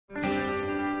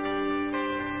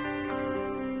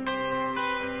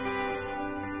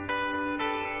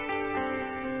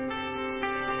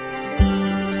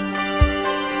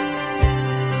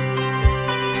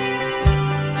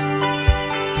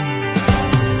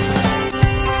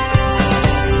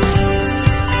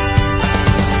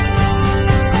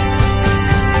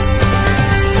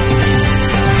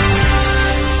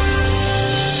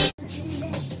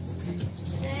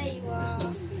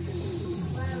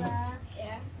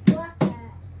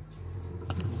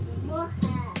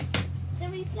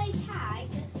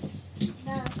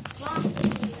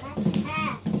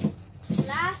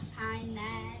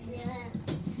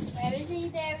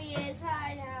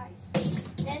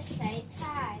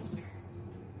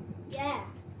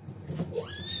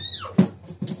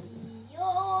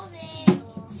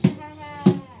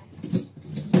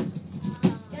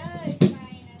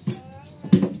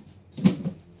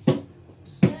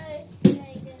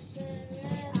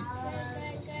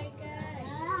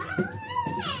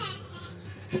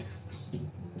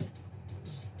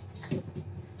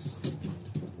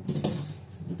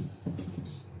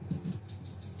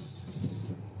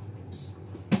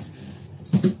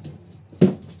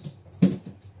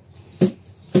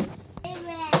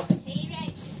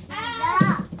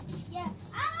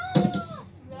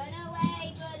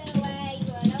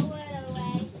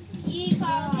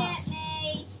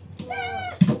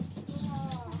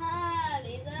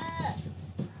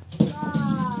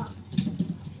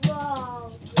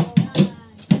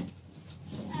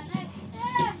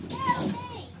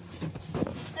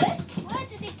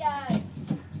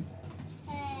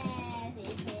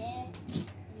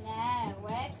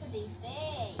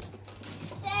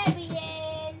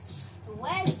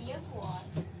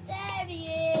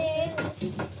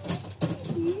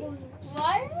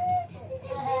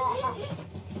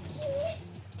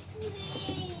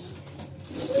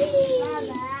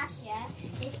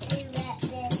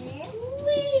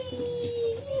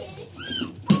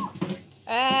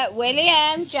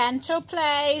William, gentle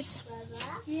please.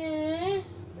 Yeah.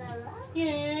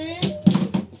 Yeah.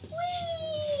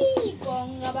 Whee!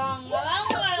 Bonga, bonga,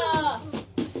 bungalow.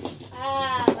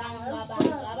 Ah, bonga,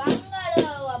 bonga,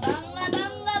 bungalow. Bonga,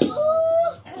 bonga, boo.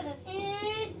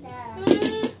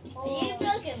 Are you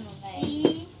vlogging with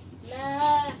me? No.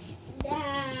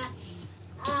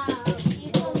 You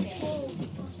vlogging?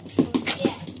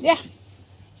 Yeah. Yeah.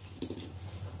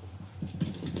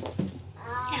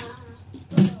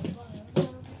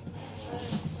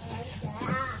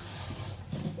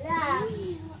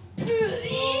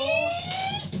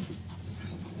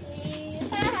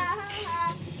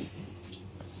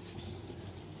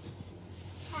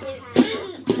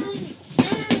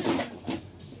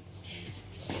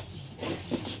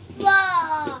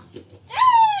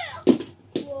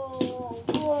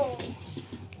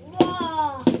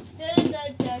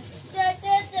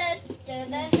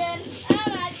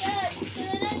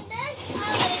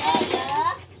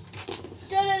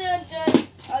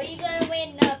 Are you going to win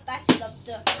the Battle of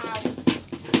the House?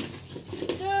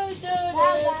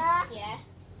 Yeah.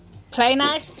 Play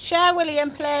nice. Share William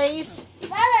please.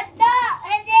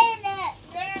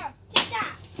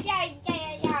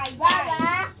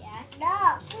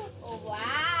 Oh,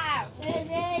 wow.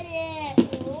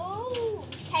 Ooh,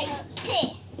 take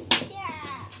this.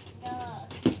 Yeah.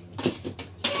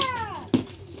 Yeah.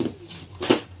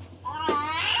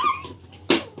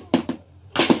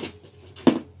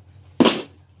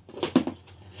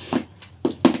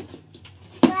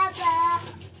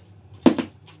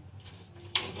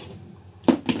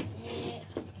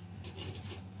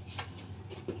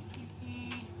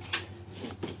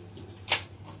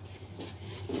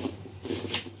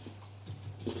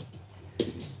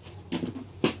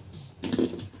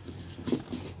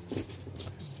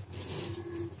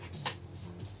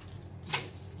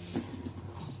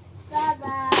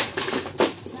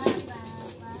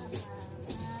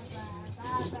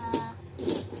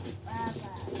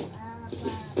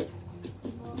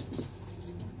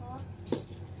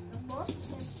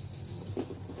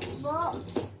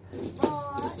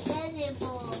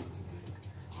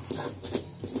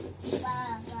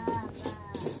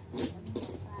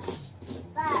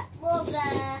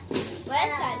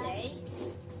 Where's Daddy?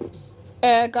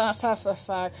 Gone outside for a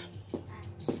fag.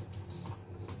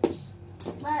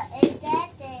 But it's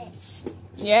Daddy.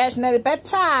 Yeah, it's nearly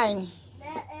bedtime.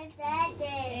 But it's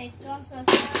Daddy. It's gone for a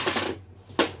fag.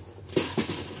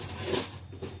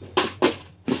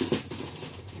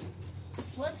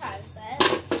 What time is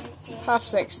it?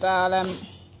 6:30, darling.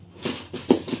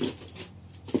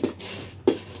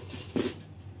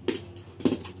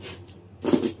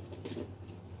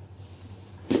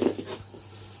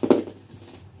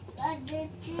 But the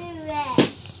T-Rex.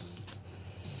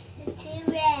 The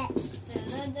T-Rex.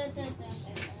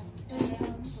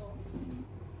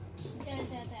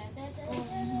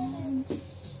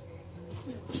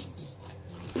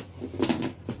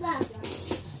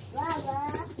 Baba.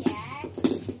 Yeah.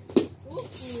 What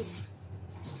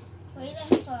are you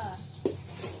looking for?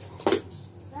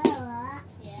 Baba.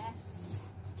 Yeah.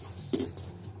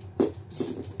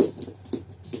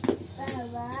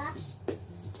 Baba.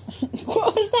 What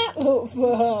was that look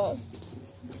for?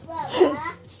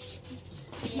 Baba.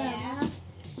 Yeah.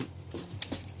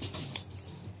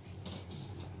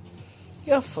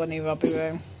 You're funny, Robbie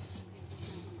Roo.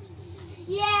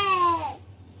 Yeah.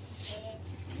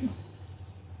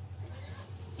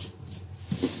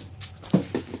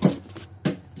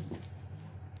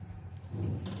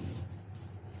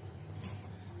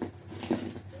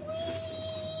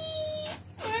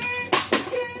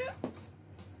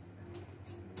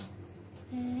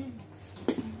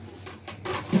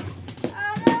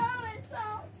 Oh no, it's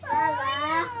on fire.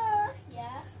 Baba.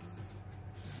 Yeah.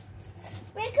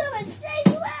 We're coming straight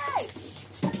away.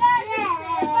 Emergency,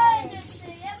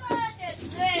 emergency,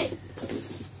 emergency.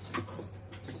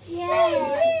 Yeah.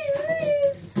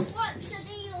 What's the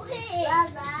deal here?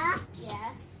 Baba.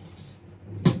 Yeah.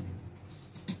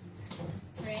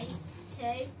 3, 2,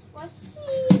 1.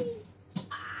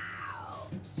 Ow.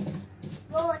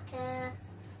 Water.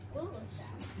 Ooh,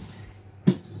 sound.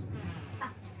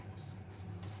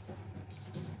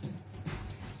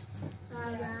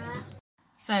 Baba.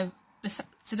 So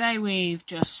today we've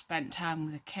just spent time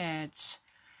with the kids.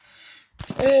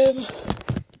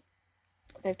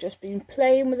 They've just been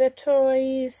playing with their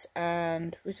toys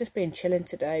and we've just been chilling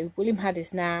today. William had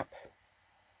his nap.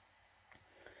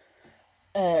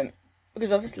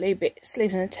 Because obviously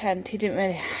sleeping in a tent, he didn't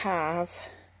really have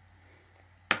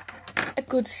a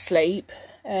good sleep.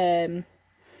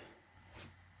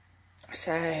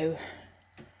 So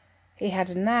he had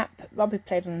a nap. Robbie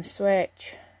played on the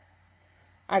Switch.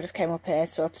 I just came up here,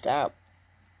 sorted out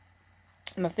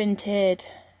my Vinted,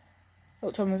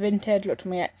 looked on my Vinted, looked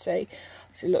on my Etsy,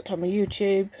 so looked on my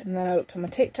YouTube, and then I looked on my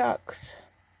TikToks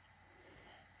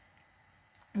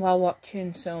while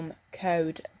watching some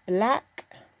Code Black.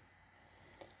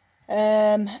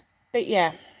 But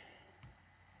yeah.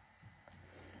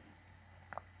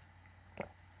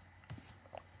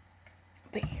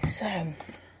 But yeah, so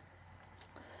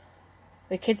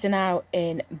the kids are now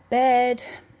in bed.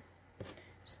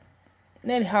 It's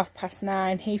nearly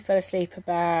 9:30. He fell asleep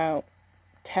about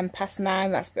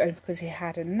 9:10. That's only because he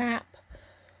had a nap.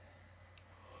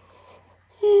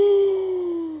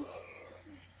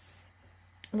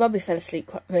 Robbie fell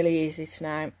asleep really easy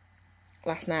tonight.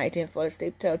 Last night he didn't fall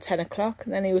asleep till 10 o'clock,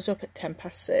 and then he was up at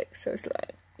 6:10. So it's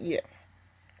like, yeah.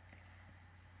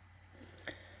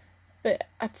 But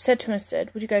I said to him, I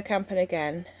said, would you go camping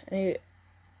again? And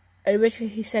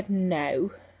originally he said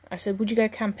no. I said, would you go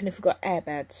camping if we got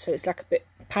airbeds? So it's like a bit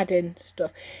padding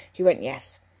stuff. He went,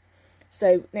 yes.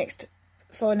 So next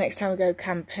time we go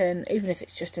camping, even if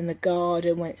it's just in the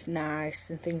garden when it's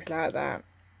nice and things like that,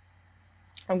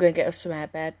 I'm going to get us some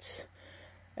airbeds.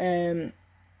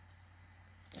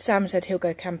 Sam said he'll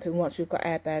go camping once we've got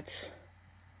airbeds.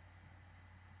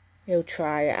 He'll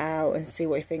try it out and see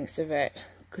what he thinks of it.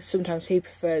 Because sometimes he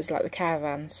prefers like the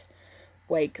caravans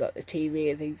where you got the TV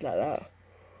and things like that.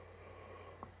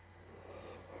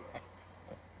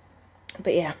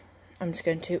 But yeah, I'm just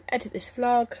going to edit this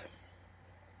vlog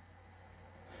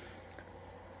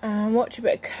and watch a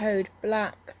bit of Code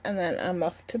Black, and then I'm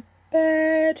off to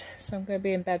bed. So I'm going to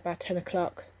be in bed by 10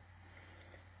 o'clock.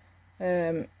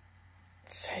 So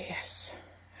yes,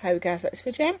 hope you guys like this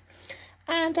video,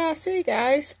 and I'll see you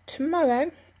guys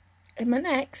tomorrow in my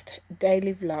next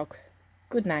daily vlog.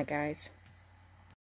 Good night, guys.